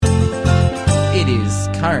It is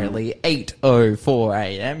currently 8:04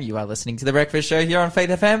 a.m. You are listening to The Breakfast Show here on Faith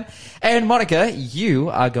FM. And Monica, you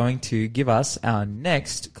are going to give us our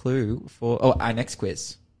next clue our next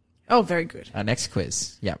quiz. Oh, very good. Our next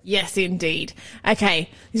quiz. Yeah. Yes, indeed. Okay,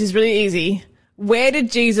 this is really easy. Where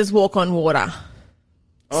did Jesus walk on water?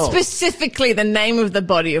 Oh. Specifically, the name of the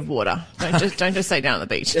body of water. Don't just say down on the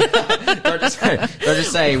beach. don't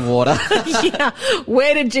just say water. Yeah.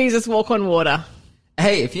 Where did Jesus walk on water?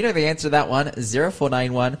 Hey, if you know the answer to that one,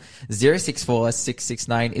 0491 064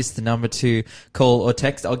 669 is the number to call or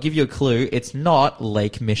text. I'll give you a clue. It's not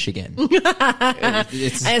Lake Michigan. And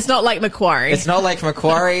it's not Lake Macquarie. It's not Lake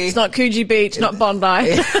Macquarie. It's not Coogee Beach, not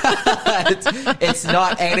Bondi. it's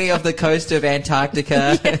not any of the coast of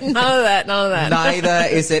Antarctica. Yeah, none of that. Neither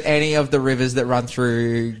is it any of the rivers that run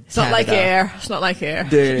through It's Canada. Not Lake Eyre.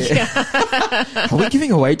 Dude. Yeah. Are we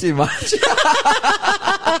giving away too much?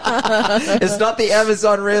 It's not the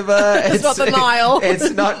Amazon River. It's not the Nile.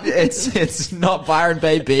 It's not Byron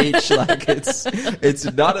Bay Beach. Like it's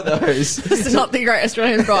none of those. It's not the Great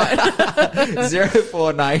Australian Bight.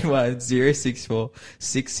 0491 064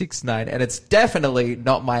 669, and it's definitely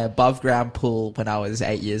not my above ground pool when I was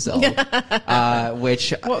 8 years old.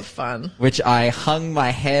 What fun! Which I hung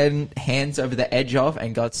my hands over the edge of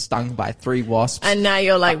and got stung by 3 wasps. And now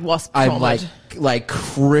you're like wasp. I'm like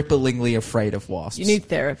cripplingly afraid of wasps. You need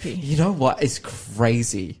therapy. You know what is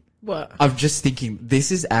crazy? What? I'm just thinking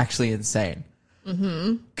this is actually insane.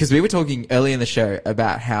 Because we were talking earlier in the show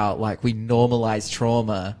about how like we normalize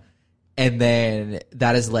trauma, and then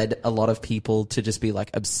that has led a lot of people to just be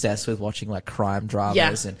like obsessed with watching like crime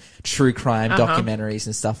dramas and true crime documentaries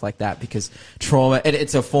and stuff like that, because trauma, and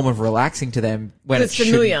it's a form of relaxing to them when it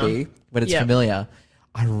shouldn't be, when it's familiar.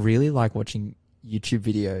 I really like watching YouTube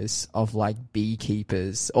videos of like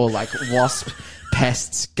beekeepers or like wasp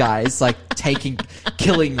pests guys like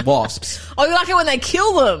killing wasps. Oh, you like it when they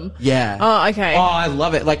kill them? Yeah. Oh, okay. Oh, I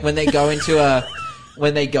love it. Like when they go into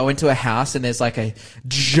a house and there's like a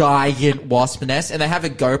giant wasp nest and they have a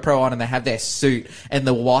GoPro on and they have their suit and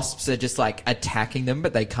the wasps are just like attacking them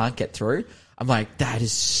but they can't get through. I'm like, that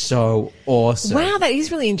is so awesome. Wow, that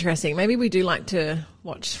is really interesting. Maybe we do like to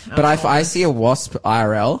watch. But if I see a wasp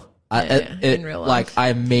IRL, in real life, like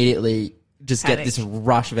I immediately just get this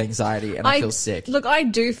rush of anxiety and I feel sick. Look, I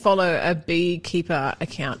do follow a beekeeper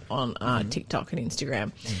account on TikTok and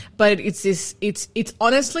Instagram, but it's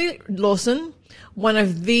honestly, Lawson, one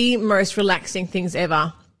of the most relaxing things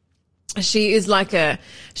ever. She is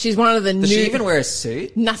she's one of the new... Does she even wear a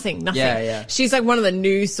suit? Nothing. Yeah. She's like one of the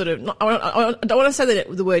new sort of... I don't want to say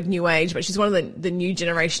the word new age, but she's one of the new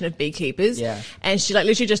generation of beekeepers. Yeah. And she like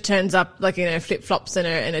literally just turns up like in her flip-flops and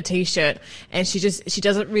a t-shirt, and she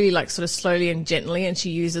does it really like sort of slowly and gently, and she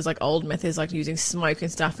uses like old methods like using smoke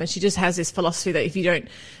and stuff, and she just has this philosophy that if you don't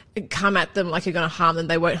come at them like you're going to harm them,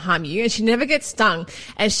 they won't harm you. And she never gets stung.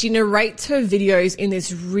 And she narrates her videos in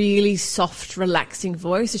this really soft, relaxing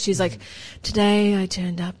voice. So she's like, today I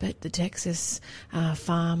turned up at the Texas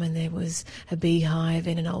farm and there was a beehive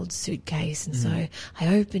in an old suitcase. And so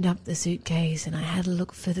I opened up the suitcase and I had a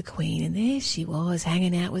look for the queen. And there she was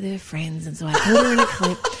hanging out with her friends. And so I put her in a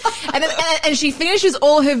clip. And she finishes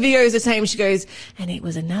all her videos the same. She goes, and it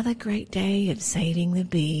was another great day of saving the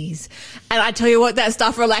bees. And I tell you what, that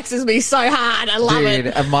stuff relaxes me so hard. I love it.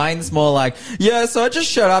 And mine's more like, so I just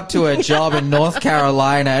showed up to a job in North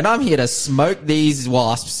Carolina and I'm here to smoke these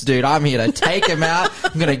wasps, dude. I'm here to take them out.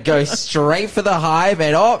 I'm going to go straight for the hive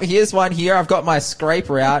and here's one here. I've got my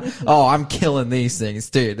scraper out. Oh, I'm killing these things,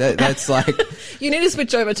 dude. That's like... You need to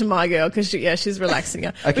switch over to my girl because she's relaxing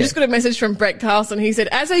her. Okay. We just got a message from Brett Carlson. He said,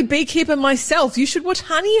 as a beekeeper myself, you should watch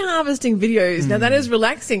honey harvesting videos. Now that is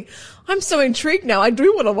relaxing. I'm so intrigued now. I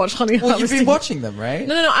do want to watch honey harvesting. You've been watching them, right?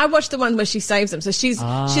 No. I watched the one where she saves them. So she's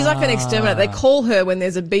like an exterminator. They call her when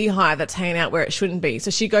there's a beehive that's hanging out where it shouldn't be. So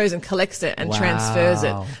she goes and collects it and transfers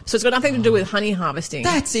it. So it's got nothing to do with honey harvesting.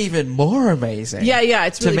 That's even more amazing. Yeah.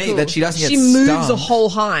 It's really to me cool. that she doesn't get She stung. moves a whole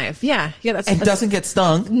hive. Yeah. And doesn't get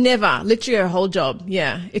stung. Never. Literally her whole job.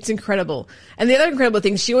 Yeah. It's incredible. And the other incredible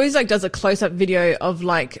thing, she always like does a close-up video of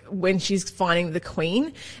like when she's finding the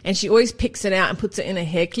queen, and she always picks it out and puts it in a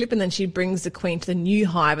hair clip, and then she brings the queen to the new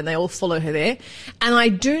hive and they all follow her there. And I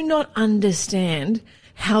do not understand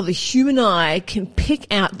how the human eye can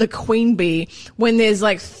pick out the queen bee when there's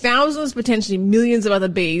like thousands, potentially millions of other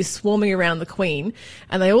bees swarming around the queen,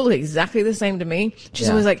 and they all look exactly the same to me. She's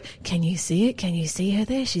always like, "Can you see it? Can you see her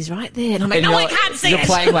there? She's right there." And I'm like, "No, I can't see it." You're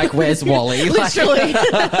playing like, "Where's Wally?" Literally.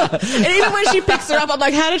 And even when she picks her up, I'm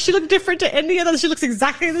like, "How does she look different to any other? She looks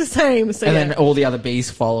exactly the same." So, and then all the other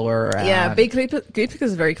bees follow her around. Yeah, bee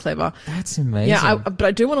pickers is very clever. That's amazing. Yeah, but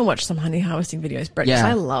I do want to watch some honey harvesting videos, Brett, because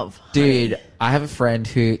I love honey. Dude, I have a friend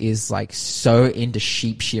who is like so into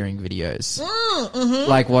sheep shearing videos.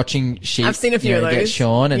 Like watching sheep. I've seen a few of those. Get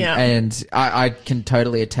shorn, and I can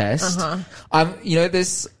totally attest.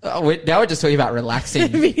 There's now we're just talking about relaxing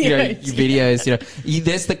videos.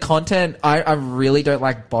 There's the content. I really don't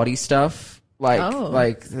like body stuff.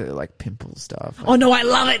 Like pimple stuff. Oh no, I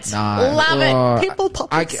love it. Love it. Pimple pop.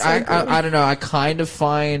 I don't know. I kind of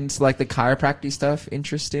find like the chiropractic stuff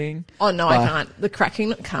interesting. Oh no, I can't. The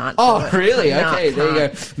cracking can't. Oh really? Okay, there you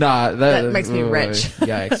go. Nah, that makes me wretch.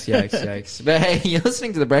 Yikes. But hey, you're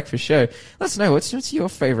listening to The Breakfast Show. Let us know what's your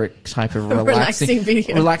favorite type of relaxing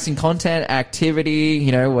video, relaxing content, activity.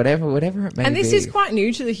 Whatever it may be. And this is quite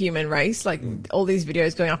new to the human race. Like all these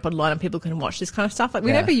videos going up online, and people can watch this kind of stuff. Like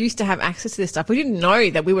we never used to have access to this stuff. We didn't know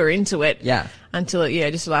that we were into it until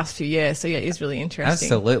just the last few years. So it is really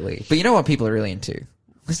interesting. Absolutely. But you know what people are really into?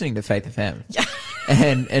 Listening to Faith FM.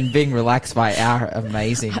 and being relaxed by our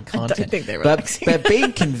amazing content. I don't think they're relaxing. But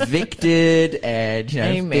being convicted and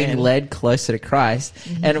being led closer to Christ.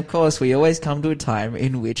 And of course we always come to a time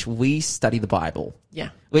in which we study the Bible. Yeah.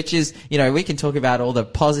 Which is, we can talk about all the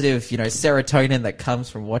positive, serotonin that comes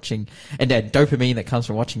from watching and dopamine that comes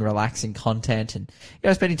from watching relaxing content and,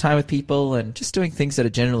 spending time with people and just doing things that are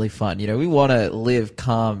generally fun. We want to live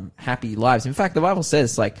calm, happy lives. In fact, the Bible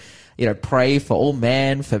says pray for all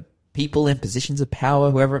men, for people in positions of power,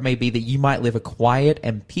 whoever it may be, that you might live a quiet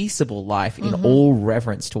and peaceable life in all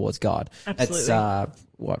reverence towards God. Absolutely.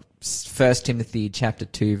 That's 1 Timothy chapter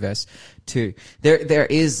 2 verse 2. There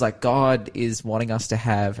is God is wanting us to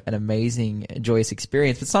have an amazing, joyous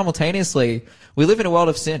experience, but simultaneously we live in a world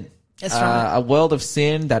of sin. That's right. A world of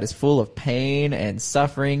sin that is full of pain and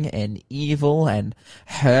suffering and evil and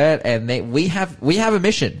hurt, and we have a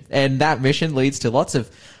mission, and that mission leads to lots of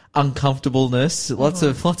uncomfortableness, lots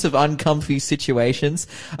of uncomfy situations,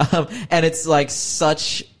 and it's like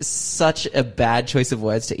such a bad choice of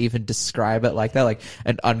words to even describe it like that, like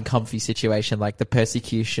an uncomfy situation, like the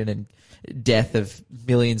persecution and death of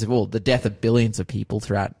the death of billions of people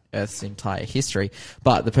throughout Earth's entire history,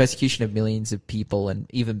 but the persecution of millions of people and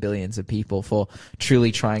even billions of people for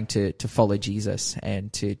truly trying to follow Jesus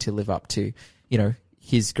and to live up to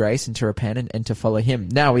his grace and to repent and to follow him.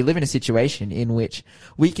 Now we live in a situation in which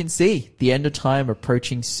we can see the end of time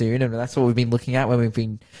approaching soon, and that's what we've been looking at when we've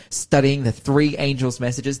been studying the 3 angels'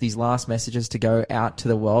 messages, these last messages to go out to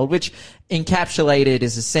the world, which encapsulated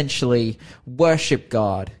is essentially worship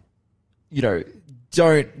God.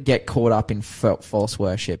 Don't get caught up in false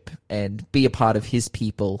worship and be a part of his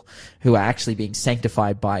people who are actually being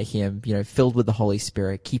sanctified by him, filled with the Holy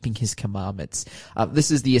Spirit, keeping his commandments. This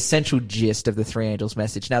is the essential gist of the 3 angels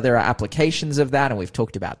message. Now, there are applications of that, and we've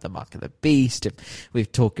talked about the mark of the beast. And we've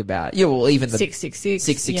talked about, even the 666,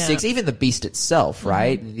 666, even the beast itself,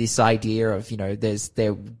 right? This idea of,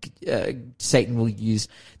 Satan will use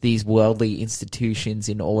these worldly institutions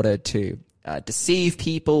in order to deceive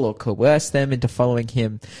people or coerce them into following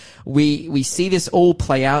him. We see this all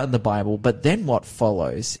play out in the Bible, but then what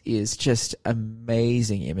follows is just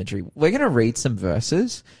amazing imagery. We're going to read some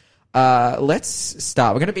verses. Let's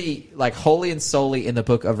start. We're going to be wholly and solely in the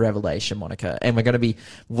book of Revelation, Monica, and we're going to be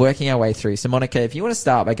working our way through. So, Monica, if you want to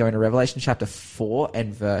start by going to Revelation chapter 4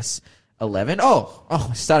 and verse 11.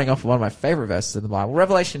 Starting off with one of my favorite verses in the Bible,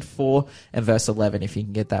 Revelation 4 and verse 11, if you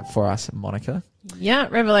can get that for us, Monica. Yeah,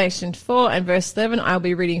 Revelation 4 and verse 11. I'll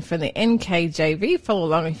be reading from the NKJV. Follow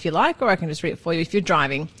along if you like, or I can just read it for you if you're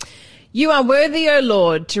driving. You are worthy, O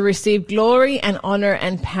Lord, to receive glory and honor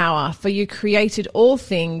and power, for you created all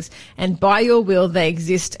things, and by your will they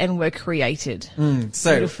exist and were created.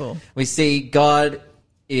 So beautiful. We see God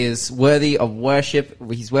is worthy of worship.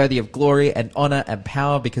 He's worthy of glory and honor and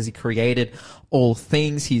power because he created all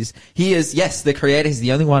things. He is, yes, the creator. He's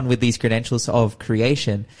the only one with these credentials of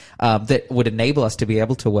creation, that would enable us to be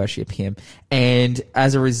able to worship him. And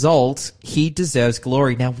as a result, he deserves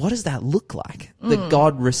glory. Now, what does that look like? That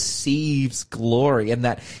God receives glory and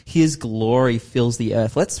that his glory fills the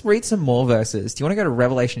earth. Let's read some more verses. Do you want to go to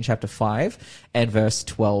Revelation chapter 5 and verse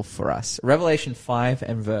 12 for us? Revelation 5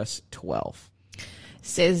 and verse 12.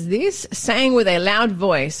 says this, saying with a loud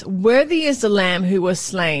voice, "Worthy is the Lamb who was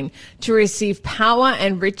slain to receive power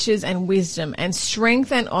and riches and wisdom and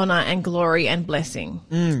strength and honor and glory and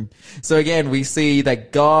blessing." So again, we see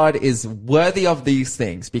that God is worthy of these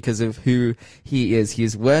things because of who he is. He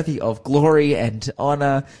is worthy of glory and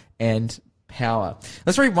honor and power.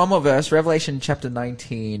 Let's read one more verse, Revelation chapter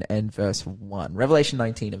 19 and verse 1. Revelation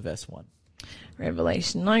 19 and verse 1.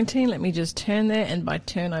 Revelation 19, let me just turn there, and by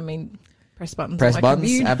turn I mean press buttons. Press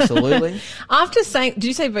buttons, absolutely. After saying, did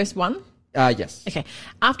you say verse 1? Yes. Okay.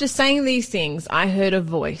 After saying these things, I heard a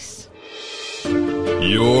voice.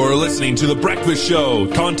 You're listening to The Breakfast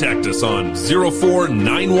Show. Contact us on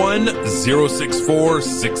 0491 064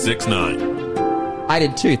 669. I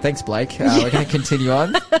did too. Thanks, Blake. We're going to continue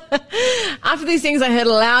on. After these things, I heard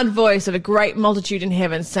a loud voice of a great multitude in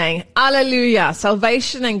heaven saying, Alleluia!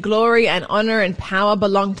 Salvation and glory and honor and power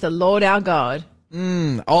belong to the Lord our God.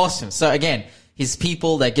 Awesome. So again, his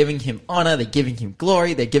people, they're giving him honor, they're giving him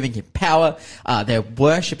glory, they're giving him power, they're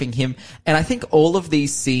worshipping him. And I think all of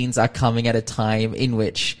these scenes are coming at a time in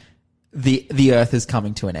which the earth is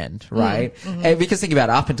coming to an end, right? And because think about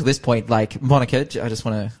it, up until this point, like Monica, I just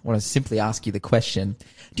want to simply ask you the question.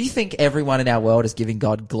 Do you think everyone in our world is giving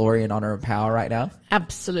God glory and honor and power right now?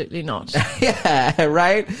 Absolutely not. Yeah,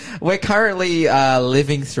 right? We're currently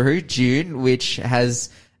living through June, which has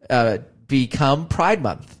become Pride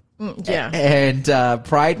Month. Yeah. And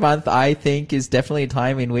Pride Month, I think, is definitely a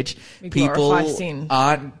time in which people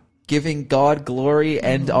aren't giving God glory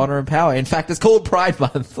and honor and power. In fact, it's called Pride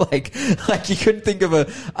Month. Like you couldn't think of a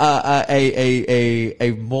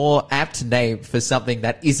more apt name for something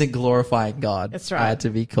that isn't glorifying God. That's right. To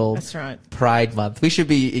be called That's right. Pride Month. We should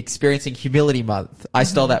be experiencing Humility Month. I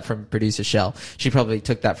stole that from producer Shell. She probably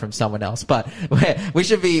took that from someone else. But we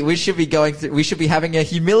should be having a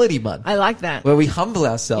Humility Month. I like that. Where we humble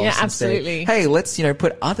ourselves. Yeah, and absolutely. say, hey, let's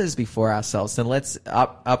put others before ourselves, and let's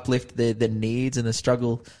uplift the needs and the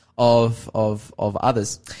struggle of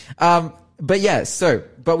others.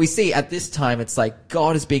 But we see at this time, it's like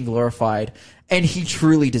God is being glorified and he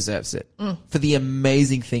truly deserves it for the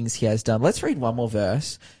amazing things he has done. Let's read one more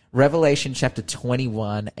verse. Revelation chapter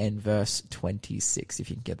 21 and verse 26,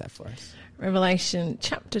 if you can get that for us. Revelation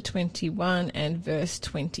chapter 21 and verse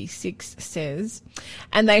 26 says,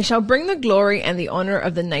 "And they shall bring the glory and the honor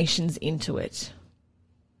of the nations into it."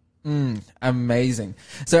 Amazing.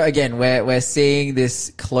 So again, we're seeing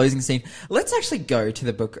this closing scene. Let's actually go to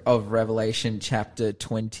the book of Revelation chapter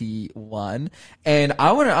 21. And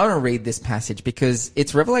I want to read this passage because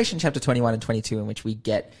it's Revelation chapter 21 and 22 in which we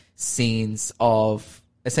get scenes of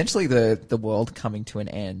essentially the world coming to an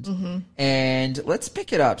end. And let's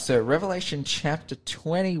pick it up. So Revelation chapter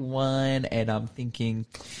 21, and I'm thinking,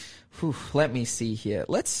 let me see here.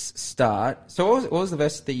 Let's start. So what was the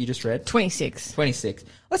verse that you just read? 26. 26.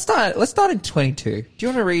 Let's start in 22. Do you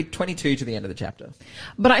want to read 22 to the end of the chapter?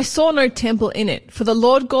 "But I saw no temple in it, for the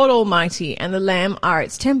Lord God Almighty and the Lamb are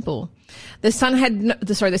its temple. The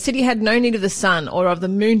city had no need of the sun or of the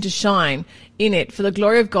moon to shine in it, for the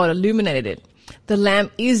glory of God illuminated it. The Lamb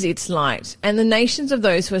is its light, and the nations of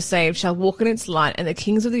those who are saved shall walk in its light, and the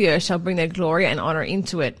kings of the earth shall bring their glory and honor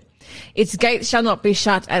into it. Its gates shall not be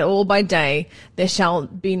shut at all by day, there shall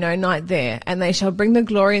be no night there, and they shall bring the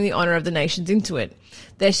glory and the honor of the nations into it.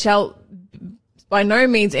 There shall by no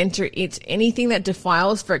means enter it anything that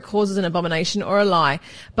defiles, for it causes an abomination or a lie,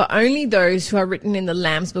 but only those who are written in the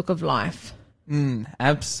Lamb's book of life."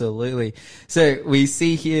 Absolutely. So we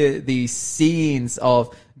see here these scenes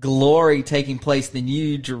of glory taking place, the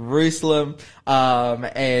New Jerusalem,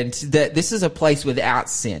 and that this is a place without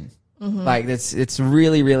sin. Like it's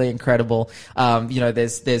really, really incredible.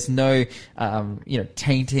 There's no,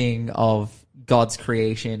 tainting of God's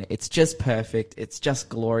creation. It's just perfect. It's just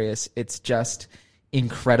glorious. It's just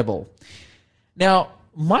incredible. Now,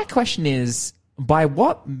 my question is, by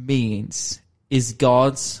what means is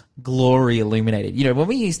God's glory illuminated? When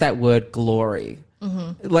we use that word glory,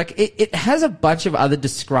 like it has a bunch of other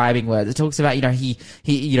describing words. It talks about,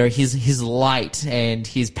 his light and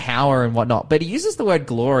his power and whatnot, but he uses the word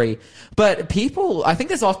glory. But I think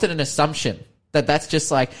there's often an assumption that that's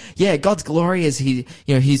just like, yeah, God's glory is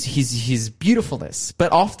his beautifulness,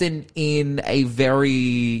 but often in a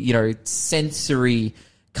very, sensory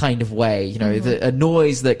kind of way, you know, a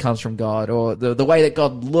noise that comes from God, or the way that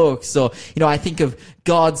God looks, or, you know, I think of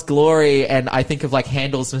God's glory and I think of like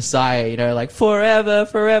Handel's Messiah, you know, like forever,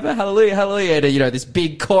 forever, hallelujah, hallelujah, and, you know, this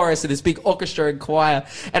big chorus and this big orchestra and choir.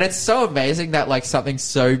 And it's so amazing that like something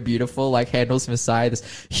so beautiful like Handel's Messiah,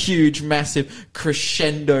 this huge, massive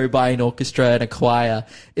crescendo by an orchestra and a choir,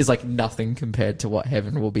 is like nothing compared to what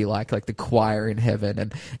heaven will be like the choir in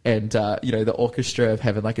heaven and you know, the orchestra of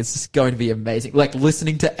heaven. Like, it's just going to be amazing. Like,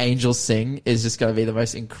 listening to angels sing is just going to be the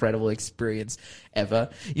most incredible experience ever.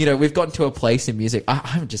 You know, we've gotten to a place in music.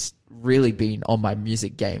 I've just really been on my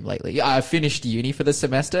music game lately. I finished uni for the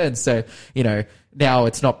semester, and so, you know, now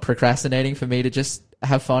it's not procrastinating for me to just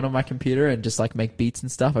have fun on my computer and just like make beats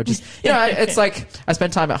and stuff. I just, you know, it's like I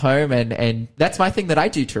spend time at home, and that's my thing that I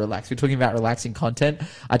do to relax. We're talking about relaxing content.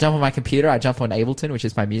 I jump on my computer, I jump on Ableton, which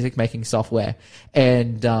is my music making software,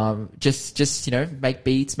 and just you know, make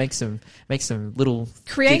beats, make some little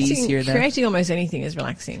ditties here and there. Creating almost anything is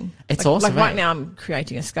relaxing. It's like, awesome. Like right now, I'm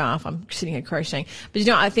creating a scarf. I'm sitting here crocheting, but you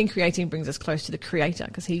know, I think creating brings us close to the creator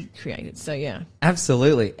because he created. So yeah,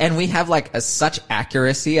 absolutely. And we have like such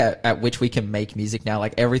accuracy at which we can make music now.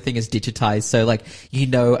 Like, everything is digitized, so like, you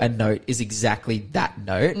know, a note is exactly that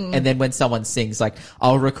note, and then when someone sings, like,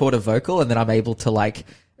 I'll record a vocal and then I'm able to like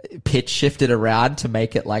pitch shift it around to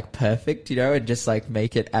make it like perfect, you know, and just like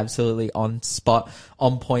make it absolutely on spot,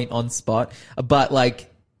 on point, on spot. But like,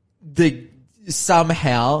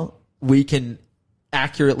 somehow we can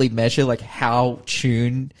accurately measure like how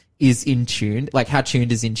tuned is in tune, like how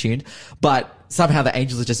tuned is in tune, but somehow the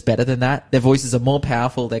angels are just better than that. Their voices are more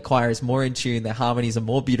powerful, their choir is more in tune, their harmonies are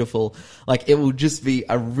more beautiful. Like, it will just be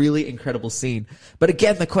a really incredible scene. But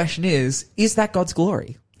again, the question is that God's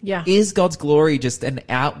glory? Yeah. Is God's glory just an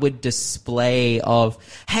outward display of,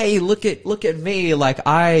 hey, look at me, like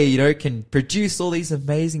I, you know, can produce all these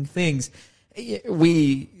amazing things?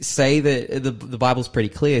 We say that the Bible's pretty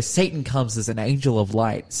clear. Satan comes as an angel of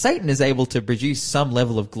light. Satan is able to produce some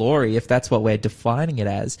level of glory if that's what we're defining it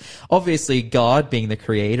as. Obviously, God, being the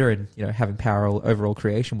creator and, you know, having power over all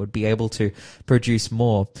creation, would be able to produce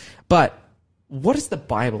more. But what does the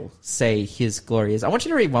Bible say his glory is? I want you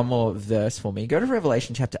to read one more verse for me. Go to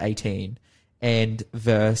Revelation chapter 18 and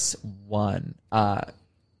verse 1.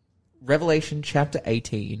 Revelation chapter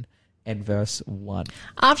 18 and verse 1.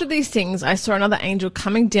 After these things, I saw another angel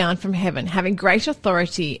coming down from heaven, having great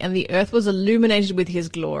authority, and the earth was illuminated with his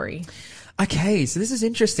glory. Okay, so this is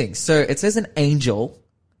interesting. So it says an angel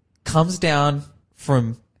comes down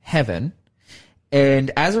from heaven, and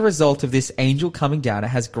as a result of this angel coming down, it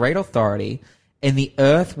has great authority, and the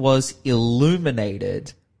earth was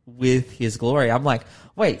illuminated with his glory. I'm like,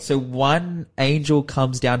 wait, so one angel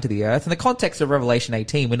comes down to the earth? In the context of Revelation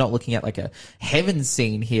 18, we're not looking at like a heaven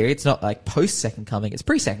scene here. It's not like post-second coming, it's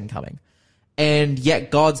pre-second coming. And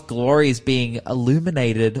yet God's glory is being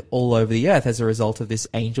illuminated all over the earth as a result of this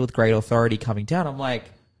angel with great authority coming down. I'm like,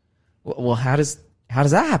 well, how does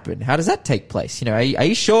that happen? How does that take place? You know, are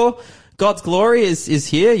you sure God's glory is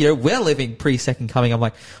here? You know, we're living pre-second coming. I'm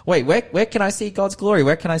like, wait, where can I see God's glory?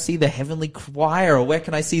 Where can I see the heavenly choir? Or where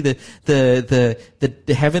can I see the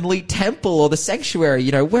heavenly temple or the sanctuary?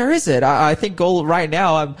 You know, where is it? I think right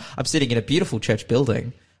now I'm sitting in a beautiful church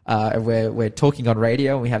building. And we're talking on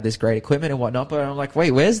radio and we have this great equipment and whatnot, but I'm like,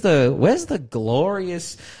 wait, where's the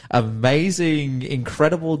glorious, amazing,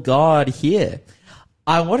 incredible God here?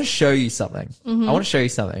 I want to show you something. Mm-hmm. I want to show you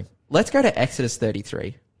something. Let's go to Exodus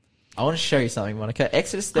 33. I want to show you something, Monica.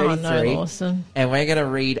 Exodus 33. Oh, no, Lawson. And we're going to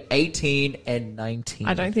read 18 and 19.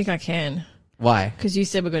 I don't think I can. Why? Because you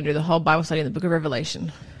said we're going to do the whole Bible study in the book of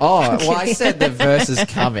Revelation. Oh, well, I said the verse is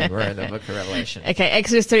coming. We're in the book of Revelation. Okay,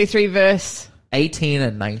 Exodus 33 verse 18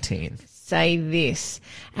 and 19. Say this.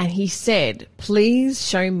 And he said, please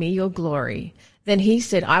show me your glory. Then he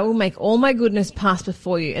said, I will make all my goodness pass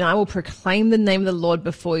before you, and I will proclaim the name of the Lord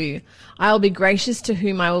before you. I will be gracious to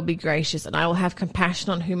whom I will be gracious, and I will have compassion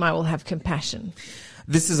on whom I will have compassion.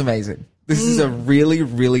 This is amazing. This is a really,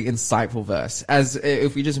 really insightful verse. As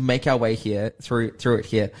if we just make our way here through it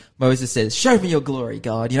here, Moses says, show me your glory,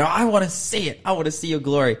 God. You know, I want to see it. I want to see your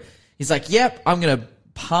glory. He's like, yep, I'm going to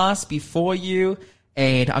pass before you,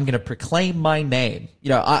 and I'm going to proclaim my name. You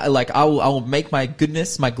know, I will make my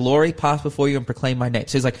goodness, my glory pass before you and proclaim my name.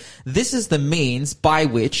 So he's like, this is the means by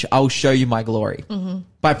which I'll show you my glory,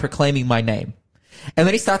 by proclaiming my name. And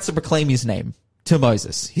then he starts to proclaim his name to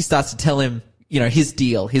Moses. He starts to tell him, you know, his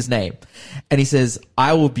deal, his name. And he says,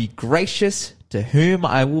 I will be gracious to whom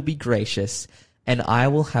I will be gracious, and I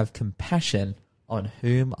will have compassion on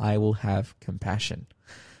whom I will have compassion.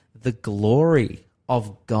 The glory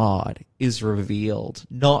of God is revealed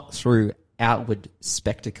not through outward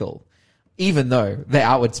spectacle. even though the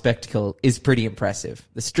outward spectacle is pretty impressive.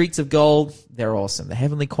 The streets of gold, they're awesome. The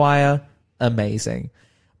heavenly choir, amazing.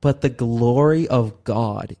 But the glory of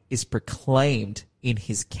God is proclaimed in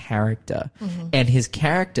his character. Mm-hmm. And his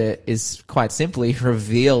character is quite simply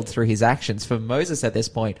revealed through his actions. For Moses at this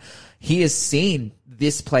point, he has seen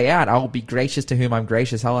this play out. I will be gracious to whom I'm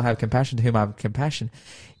gracious. I will have compassion to whom I have compassion.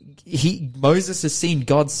 Moses has seen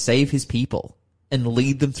God save his people and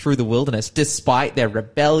lead them through the wilderness, despite their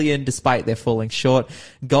rebellion, despite their falling short.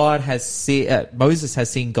 Moses has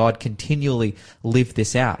seen God continually live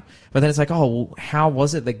this out. But then it's like, oh, well, how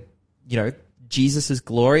was it that, Jesus'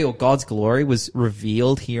 glory or God's glory was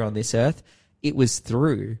revealed here on this earth? It was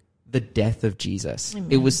through the death of Jesus.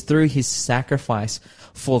 Amen. It was through his sacrifice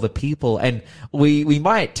for the people. And we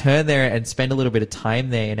might turn there and spend a little bit of time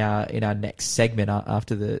there in our next segment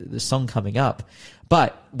after the song coming up.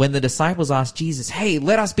 But when the disciples asked Jesus, hey,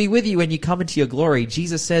 let us be with you when you come into your glory,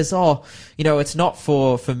 Jesus says, it's not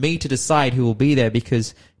for me to decide who will be there,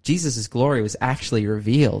 because Jesus' glory was actually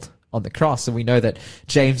revealed on the cross. And we know that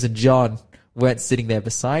James and John weren't sitting there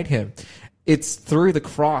beside him. It's through the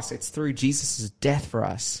cross. It's through Jesus' death for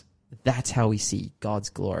us. That's how we see God's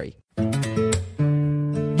glory.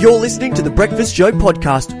 You're listening to the Breakfast Show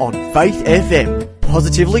podcast on Faith FM.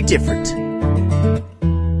 Positively different.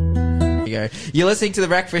 You're listening to the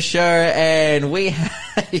Breakfast Show, and we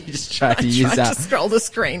you just tried to use that. To scroll the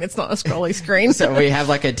screen. It's not a scrolly screen. So we have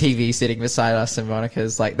like a TV sitting beside us, and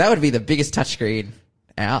Monica's like, that would be the biggest touchscreen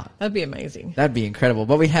out. That'd be amazing. That'd be incredible.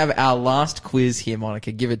 But we have our last quiz here,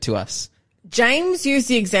 Monica. Give it to us. James used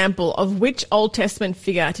the example of which Old Testament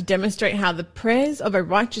figure to demonstrate how the prayers of a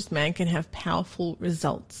righteous man can have powerful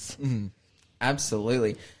results?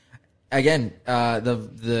 Absolutely. Again,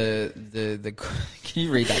 the can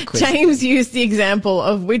you read that quiz? James used the example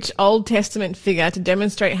of which Old Testament figure to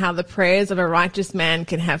demonstrate how the prayers of a righteous man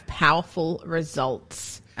can have powerful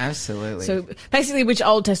results? Absolutely. So basically, which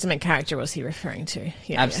Old Testament character was he referring to?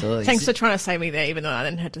 Yeah, absolutely. Yeah. Thanks for trying to save me there, even though I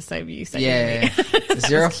didn't have to save you.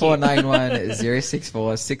 0491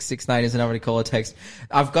 064 669 is the number to call or text.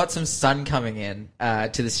 I've got some sun coming in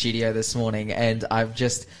to the studio this morning, and I've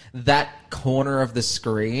just, that corner of the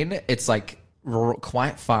screen, it's like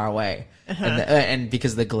quite far away. And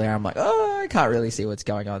because of the glare, I'm like, I can't really see what's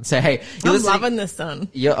going on. So, hey, I'm loving the sun.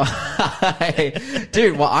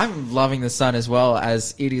 Dude, well, I'm loving the sun as well,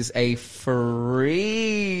 as it is a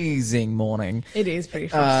freezing morning. It is pretty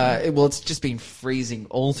freezing. Well, it's just been freezing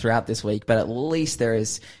all throughout this week, but at least there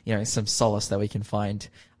is, some solace that we can find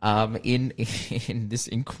in this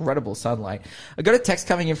incredible sunlight. I got a text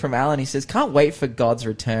coming in from Alan. He says, can't wait for God's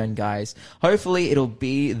return, guys. Hopefully it'll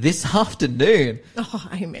be this afternoon. Oh,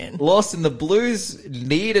 amen. Lawson, the Blues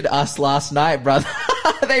needed us last night, brother.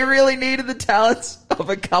 They really needed the talents of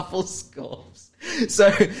a couple scores. So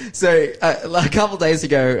a couple days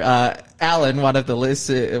ago, Alan, one of our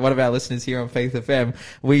listeners here on Faith FM,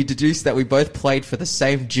 we deduced that we both played for the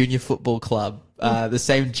same junior football club. The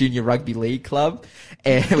same junior rugby league club,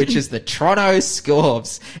 which is the Toronto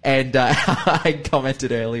Scorps. And I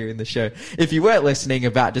commented earlier in the show, if you weren't listening,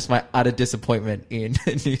 about just my utter disappointment in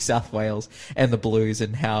New South Wales and the Blues,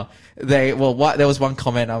 and how there was one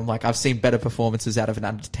comment, I'm like, I've seen better performances out of an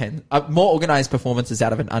under 10, more organised performances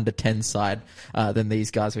out of an under 10 side than these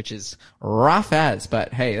guys, which is rough as.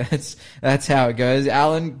 But hey, that's how it goes.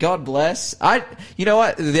 Alan, God bless. You know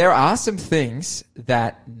what? There are some things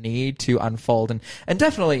that need to unfold. And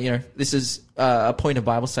definitely, this is a point of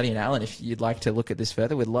Bible study. And Alan, if you'd like to look at this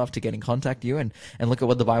further, we'd love to get in contact with you and look at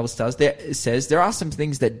what the Bible says. There are some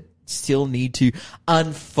things that still need to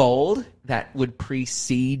unfold that would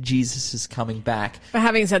precede Jesus' coming back. But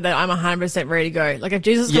having said that, I'm 100% ready to go. Like, if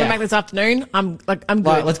Jesus is coming back this afternoon, I'm good.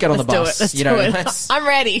 Let's get on the bus. Let's do it. I'm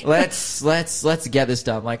ready. Let's get this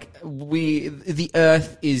done. Like, the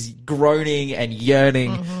earth is groaning and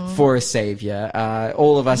yearning for a savior.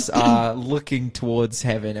 All of us are looking towards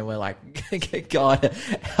heaven, and we're like, God,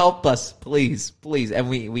 help us, please. And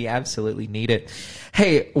we absolutely need it.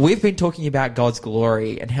 Hey, we've been talking about God's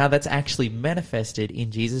glory and how that's actually manifested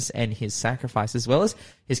in Jesus and his sacrifice, as well as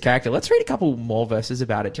his character. Let's read a couple more verses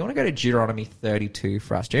about it. Do you want to go to Deuteronomy 32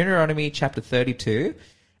 for us? Deuteronomy chapter 32,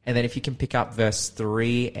 and then if you can pick up verse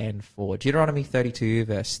 3 and 4. Deuteronomy 32,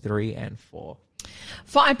 verse 3 and 4.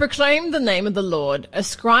 For I proclaim the name of the Lord,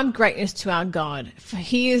 ascribe greatness to our God, for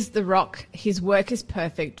he is the rock, his work is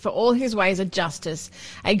perfect, for all his ways are justice,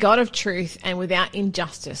 a God of truth and without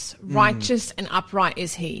injustice, righteous and upright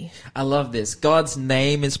is he. I love this. God's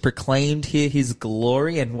name is proclaimed here, his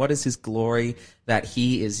glory. And what is his glory? That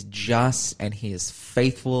he is just and he is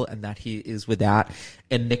faithful and that he is without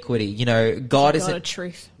iniquity. God of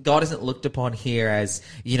truth. God isn't looked upon here as,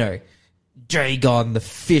 Dagon, the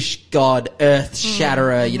fish god, earth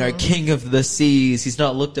shatterer, you know, king of the seas. He's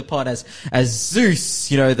not looked upon as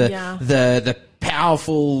Zeus, you know, the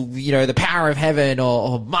powerful, you know, the power of heaven,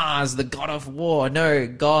 or Mars, the god of war. No,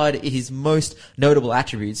 God, his most notable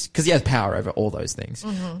attributes, because he has power over all those things,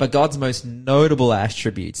 but God's most notable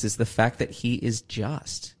attributes is the fact that he is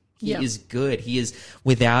just. He is good. He is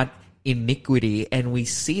without iniquity, and we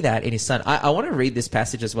see that in his son. I want to read this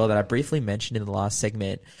passage as well that I briefly mentioned in the last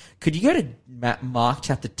segment. Could you go to Mark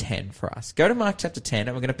chapter 10 for us? Go to Mark chapter 10,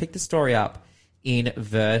 and we're going to pick the story up in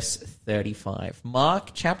verse 35. Mark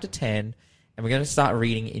chapter 10, and we're going to start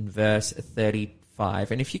reading in verse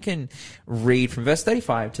 35. And if you can read from verse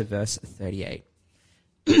 35 to verse 38.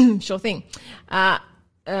 Sure thing.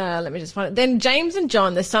 Let me just find it. Then James and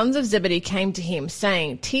John, the sons of Zebedee, came to him,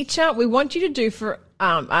 saying, Teacher, we want you to do for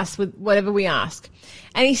us with whatever we ask.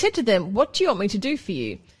 And he said to them, What do you want me to do for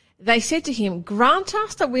you? They said to him, Grant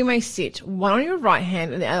us that we may sit, one on your right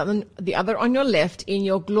hand and the other on your left, in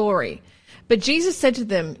your glory. But Jesus said to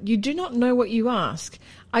them, You do not know what you ask.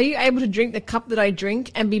 Are you able to drink the cup that I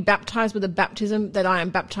drink and be baptized with the baptism that I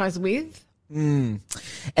am baptized with? And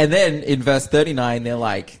then in verse 39, they're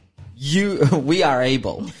like, we are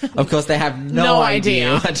able. Of course, they have no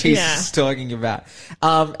idea what Jesus is talking about.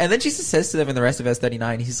 And then Jesus says to them in the rest of verse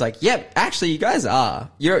 39, he's like, yep, actually you guys are.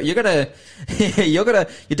 You're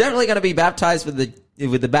definitely gonna be baptized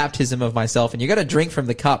with the baptism of myself, and you're gonna drink from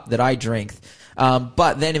the cup that I drink.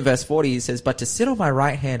 But then in verse 40, he says, but to sit on my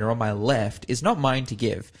right hand or on my left is not mine to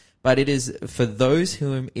give, but it is for those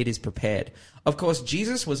whom it is prepared. Of course,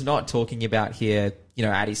 Jesus was not talking about here, you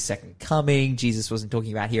know, at his second coming. Jesus wasn't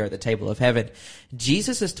talking about here at the table of heaven.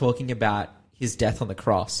 Jesus is talking about his death on the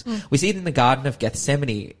cross. We see it in the Garden of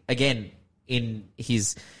Gethsemane, again, in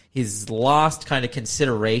his last kind of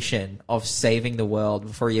consideration of saving the world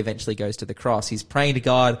before he eventually goes to the cross. He's praying to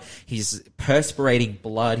God. He's perspirating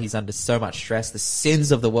blood. He's under so much stress. The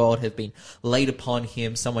sins of the world have been laid upon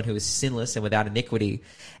him, someone who is sinless and without iniquity.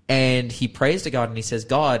 And he prays to God and he says,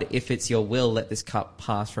 God, if it's your will, let this cup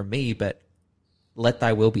pass from me, but let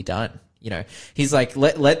thy will be done. You know, he's like,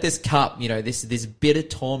 let this cup, you know, this bitter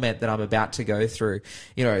torment that I'm about to go through,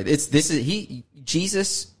 you know,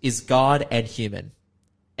 Jesus is God and human.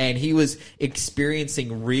 And he was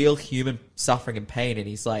experiencing real human suffering and pain. And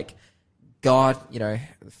he's like, God, you know,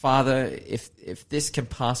 Father, if this can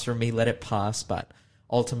pass from me, let it pass. But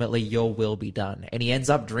ultimately your will be done. And he ends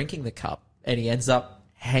up drinking the cup, and he ends up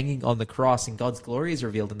hanging on the cross. And God's glory is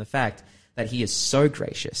revealed in the fact that he is so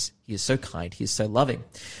gracious. He is so kind. He is so loving.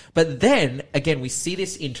 But then again, we see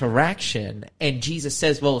this interaction, and Jesus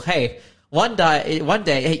says, well, hey, one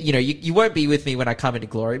day, you know, you won't be with me when I come into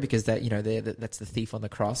glory, because that, you know, that's the thief on the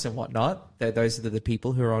cross and whatnot. Those are the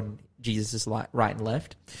people who are on Jesus' right and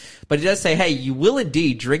left. But he does say, hey, you will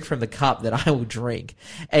indeed drink from the cup that I will drink,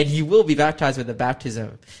 and you will be baptized with the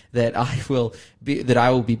baptism that I will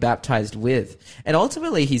be baptized with. And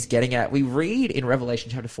ultimately he's getting at, we read in Revelation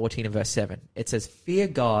chapter 14 and verse 7, it says, fear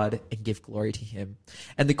God and give glory to him.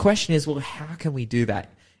 And the question is, well, how can we do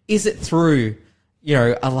that? Is it through, you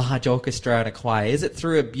know, a large orchestra and a choir? Is it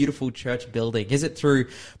through a beautiful church building? Is it through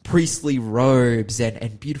priestly robes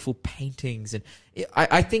and beautiful paintings? And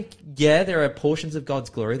I think, yeah, there are portions of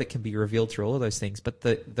God's glory that can be revealed through all of those things, but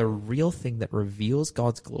the real thing that reveals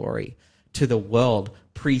God's glory to the world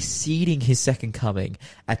preceding his second coming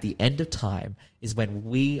at the end of time is when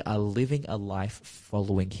we are living a life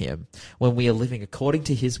following him, when we are living according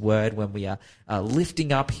to his word, when we are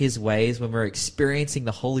lifting up his ways, when we're experiencing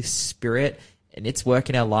the Holy Spirit and its work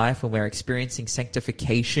in our life, when we're experiencing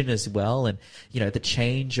sanctification as well, and, you know, the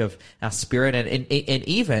change of our spirit, and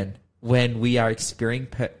even when we are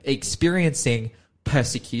experiencing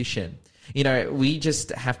persecution. You know, we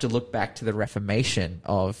just have to look back to the Reformation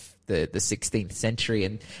of the 16th century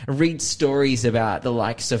and read stories about the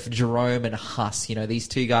likes of Jerome and Huss, you know, these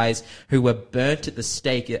two guys who were burnt at the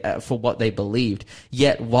stake for what they believed.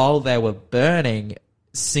 Yet while they were burning,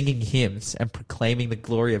 singing hymns and proclaiming the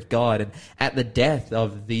glory of God. And at the death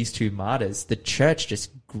of these two martyrs, the church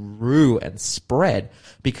just grew and spread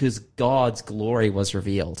because God's glory was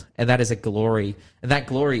revealed. And that is a glory, and that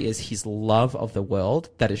glory is his love of the world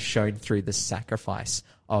that is shown through the sacrifice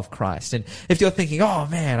of Christ. And if you're thinking, oh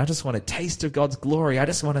man, I just want a taste of God's glory, I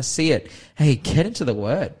just want to see it, hey, get into the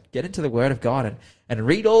Word of God and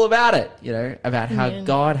read all about it, you know, about how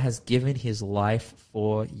God has given his life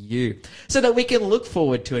for you so that we can look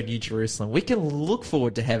forward to a new Jerusalem. We can look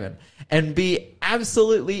forward to heaven and be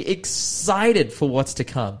absolutely excited for what's to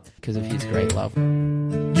come because of his great love.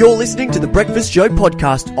 You're listening to the Breakfast Show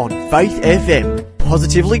podcast on Faith FM.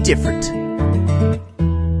 Positively different.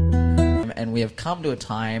 And season, we have come to a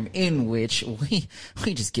time in which we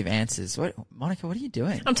just give answers. Monica, what are you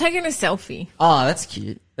doing? I'm taking a selfie. Oh, that's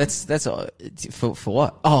cute. That's all. For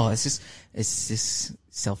what? Oh, is this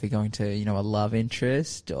selfie going to, a love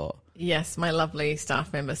interest or? Yes, my lovely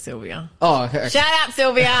staff member, Sylvia. Oh, okay. Shout out,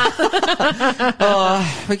 Sylvia.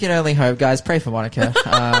 Oh, we can only hope, guys. Pray for Monica.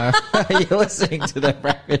 You're listening to the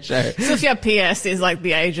Breakfast Show. Sylvia P.S. is like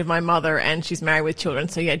the age of my mother, and she's married with children.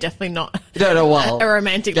 So yeah, definitely not a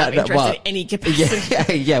romantic love interest in any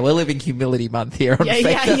capacity. Yeah, we're living humility month here on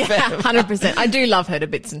Fake FM. 100%. I do love her to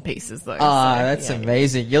bits and pieces, though. That's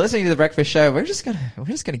amazing. You're listening to the Breakfast Show. We're just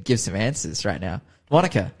gonna give some answers right now.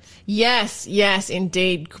 Monica. Yes,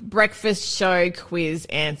 indeed. Breakfast show quiz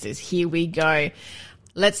answers. Here we go.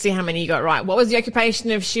 Let's see how many you got right. What was the occupation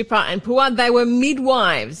of Shippa and Puah? They were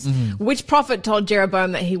midwives. Mm-hmm. Which prophet told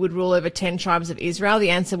Jeroboam that he would rule over 10 tribes of Israel?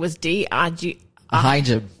 The answer was D. Ahijah.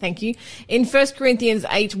 Thank you. In 1 Corinthians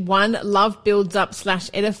 8:1, love builds up /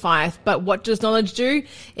 edifieth, but what does knowledge do?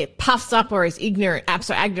 It puffs up or is ignorant,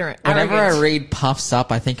 ignorant. Whenever arrogant. I read puffs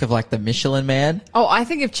up, I think of like the Michelin Man. Oh, I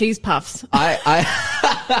think of cheese puffs.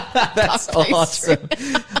 That's awesome.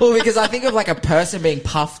 Well, because I think of like a person being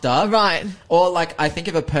puffed up. Right. Or like I think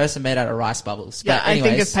of a person made out of rice bubbles. Yeah, but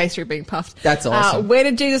anyways, I think of pastry being puffed. That's awesome. Where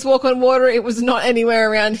did Jesus walk on water? It was not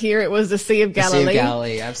anywhere around here. It was the Sea of Galilee. The Sea of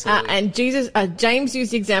Galilee, absolutely. And James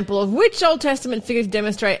used the example of which Old Testament figure to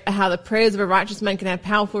demonstrate how the prayers of a righteous man can have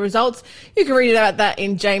powerful results. You can read about that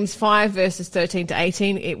in James 5 verses 13 to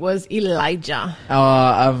 18. It was Elijah.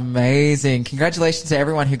 Oh, amazing. Congratulations to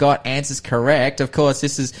everyone who got answers correct. Of course,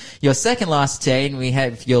 this is your second last day, and we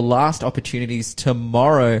have your last opportunities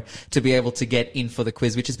tomorrow to be able to get in for the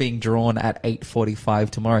quiz, which is being drawn at 8:45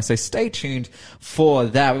 tomorrow. So stay tuned for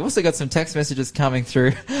that. We've also got some text messages coming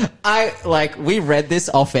through. We read this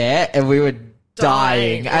off air and we were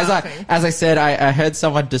dying. As I said, I heard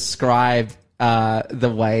someone describe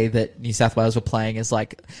the way that New South Wales were playing as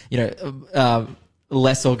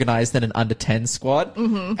less organized than an under 10 squad.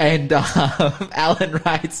 Mm-hmm. And Alan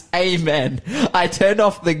writes, amen. I turned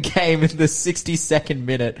off the game in the 62nd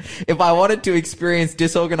minute. If I wanted to experience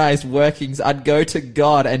disorganized workings, I'd go to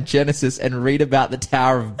God and Genesis and read about the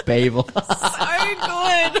Tower of Babel. So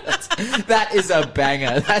good. That is a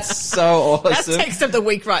banger. That's so awesome. That's text of the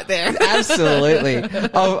week right there. Absolutely.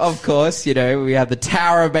 Of course, we have the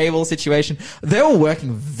Tower of Babel situation. They were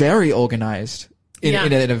working very organized. In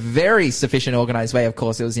a very sufficient, organized way. Of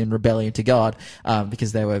course, it was in rebellion to God,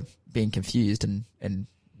 because they were being confused and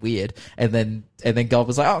weird. And then God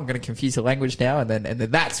was like, "Oh, I'm going to confuse the language now." And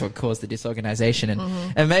then that's what caused the disorganization.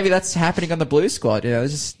 And maybe that's happening on the Blue Squad.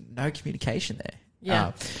 There's just no communication there.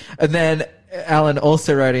 Yeah. And then Alan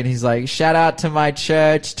also wrote in, he's like, shout out to my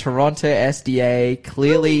church, Toronto SDA,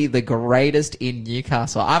 clearly the greatest in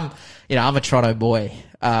Newcastle. I'm a Toronto boy.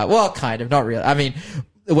 Well, kind of, not really. I mean,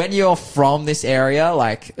 when you're from this area,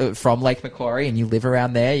 from Lake Macquarie, and you live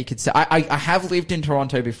around there, you could say, I have lived in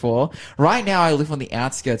Toronto before. Right now I live on the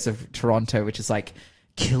outskirts of Toronto, which is like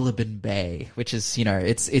Killaban Bay, which is,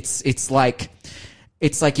 it's like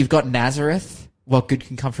you've got Nazareth. What good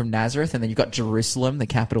can come from Nazareth? And then you've got Jerusalem, the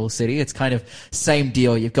capital city. It's kind of same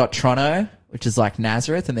deal. You've got Toronto, which is like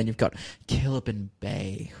Nazareth, and then you've got Killaban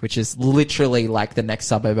Bay, which is literally like the next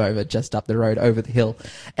suburb over, just up the road, over the hill,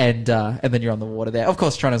 and then you're on the water there. Of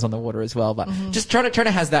course, Toronto's on the water as well, but just Toronto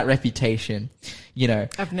has that reputation,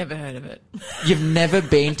 I've never heard of it. You've never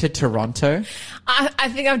been to Toronto? I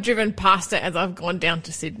think I've driven past it as I've gone down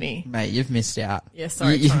to Sydney. Mate, you've missed out. Yeah,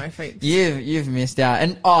 sorry, Toronto freaks. You've missed out.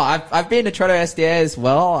 And I've been to Toronto SDA as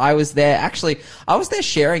well. I was there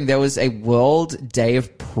sharing. There was a World Day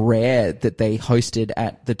of Prayer that they hosted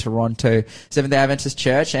at the Toronto Seventh-day Adventist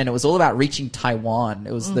Church, and it was all about reaching Taiwan.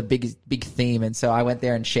 It was the big theme, and so I went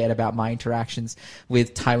there and shared about my interactions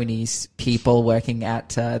with Taiwanese people working at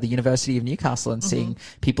the University of Newcastle and seeing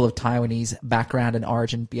people of Taiwanese background and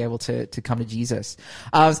origin be able to come to Jesus.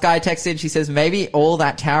 Sky texts in, she says, maybe all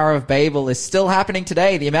that Tower of Babel is still happening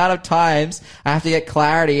today. The amount of times I have to get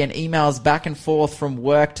clarity and emails back and forth from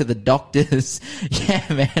work to the doctors. Yeah,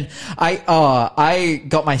 man. I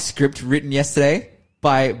got my script written yesterday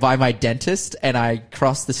by my dentist, and I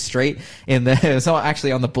crossed the street it was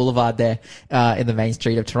actually on the boulevard there, in the main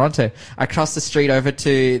street of Toronto. I crossed the street over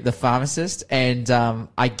to the pharmacist, and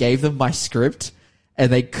I gave them my script, and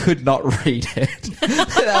they could not read it.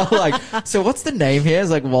 They were like, so what's the name here? It's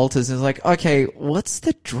like Walters. It's like, okay, what's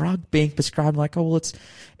the drug being prescribed? I'm like, oh, well,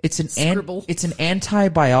 it's an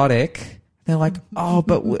antibiotic. They're like, oh,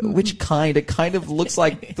 but which kind? It kind of looks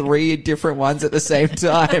like 3 different ones at the same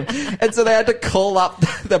time. And so they had to call up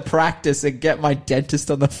the practice and get my dentist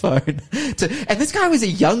on the phone. And this guy was a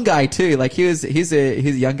young guy too. Like he's a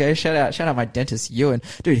young guy. Shout out my dentist, Ewan.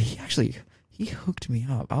 Dude, he hooked me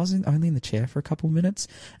up. I was only in the chair for a couple minutes,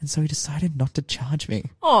 and so he decided not to charge me.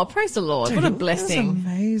 Oh, praise the Lord. Dude, what a blessing. That's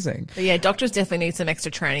amazing. But yeah, doctors definitely need some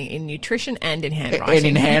extra training in nutrition and in handwriting. And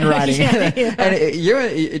in handwriting. Yeah.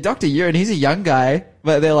 And Dr. Ewan, he's a young guy,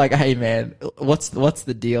 but they're like, hey man, what's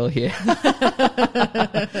the deal here?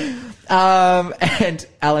 And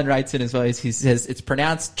Alan writes in as well, he says it's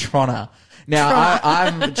pronounced Trona. Now,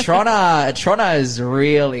 I'm Trona is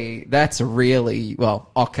really, well,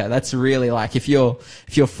 Oka. That's really like, if you're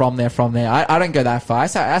from there. I don't go that far. I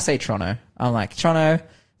say Toronto. I'm like, Toronto,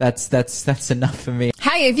 that's enough for me.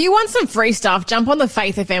 Hey, if you want some free stuff, jump on the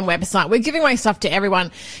Faith FM website. We're giving away stuff to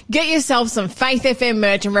everyone. Get yourself some Faith FM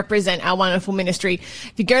merch and represent our wonderful ministry.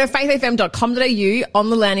 If you go to faithfm.com.au, on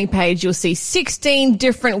the landing page, you'll see 16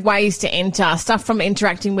 different ways to enter. Stuff from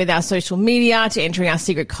interacting with our social media to entering our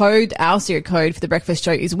secret code. Our secret code for the breakfast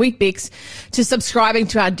show is Weet-Bix, to subscribing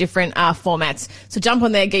to our different formats. So jump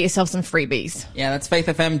on there, get yourself some freebies. Yeah, that's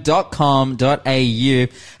faithfm.com.au.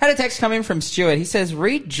 Had a text come in from Stuart. He says,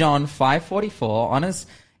 read John 5:44. Honest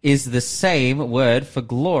is the same word for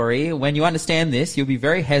glory. When you understand this, you'll be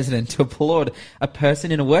very hesitant to applaud a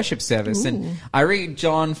person in a worship service. Ooh. And I read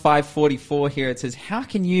John 5:44 here. It says, how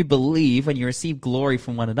can you believe when you receive glory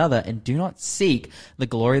from one another and do not seek the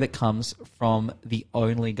glory that comes from the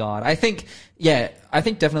only God? I think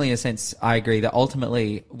definitely in a sense, I agree that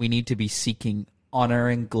ultimately we need to be seeking honor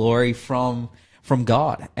and glory from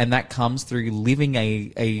God. And that comes through living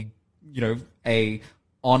a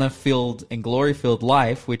honor-filled and glory-filled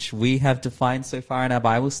life, which we have defined so far in our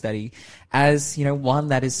Bible study as, one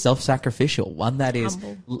that is self-sacrificial, one that is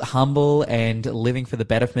humble and living for the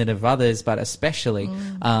betterment of others, but especially,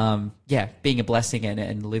 being a blessing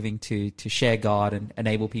and living to share God and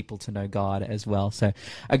enable people to know God as well. So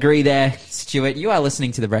agree there, Stuart. You are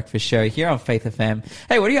listening to The Breakfast Show here on Faith FM.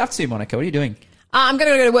 Hey, what are you up to, Monica? What are you doing? I'm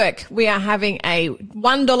going to go to work. We are having a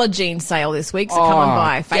 $1 jeans sale this week, so come on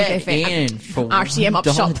by Faith FM. In for RTM Up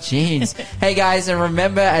Shop. Jeans. Hey guys, and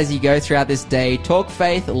remember as you go throughout this day, talk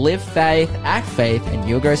faith, live faith, act faith, and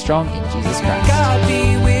you'll grow strong in Jesus Christ. God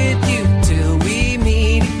be with you till we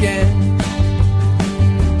meet again.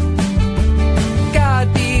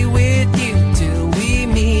 God be with you till we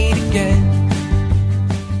meet again.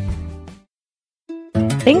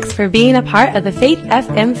 Thanks for being a part of the Faith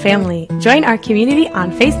FM family. Join our community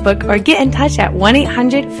on Facebook or get in touch at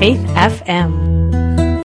 1-800-FAITH-FM.